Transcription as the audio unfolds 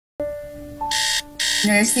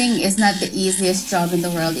Nursing is not the easiest job in the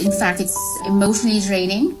world. In fact, it's emotionally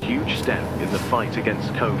draining. Huge step in the fight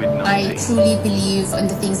against COVID-19. I truly believe in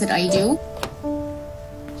the things that I do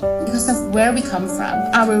because of where we come from,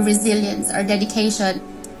 our resilience, our dedication.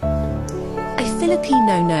 A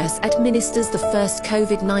Filipino nurse administers the first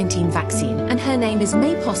COVID-19 vaccine, and her name is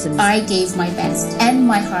May Possums. I gave my best and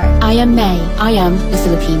my heart. I am May. I am the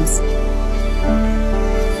Philippines.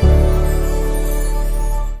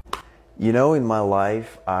 You know, in my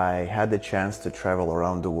life, I had the chance to travel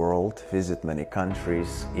around the world, visit many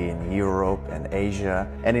countries in Europe and Asia,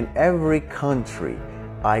 and in every country,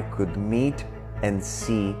 I could meet and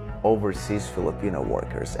see overseas Filipino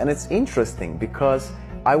workers. And it's interesting because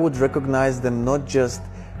I would recognize them not just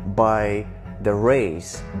by the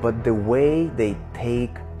race, but the way they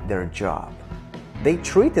take their job. They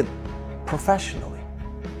treat it professionally.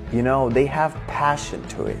 You know, they have passion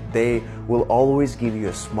to it. They will always give you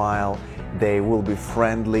a smile. They will be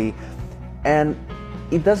friendly. And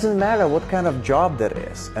it doesn't matter what kind of job that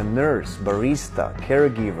is, a nurse, barista,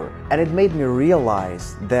 caregiver. And it made me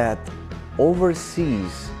realize that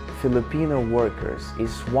overseas Filipino workers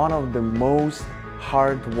is one of the most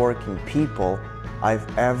hardworking people I've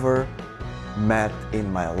ever met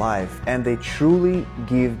in my life. And they truly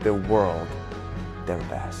give the world their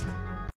best.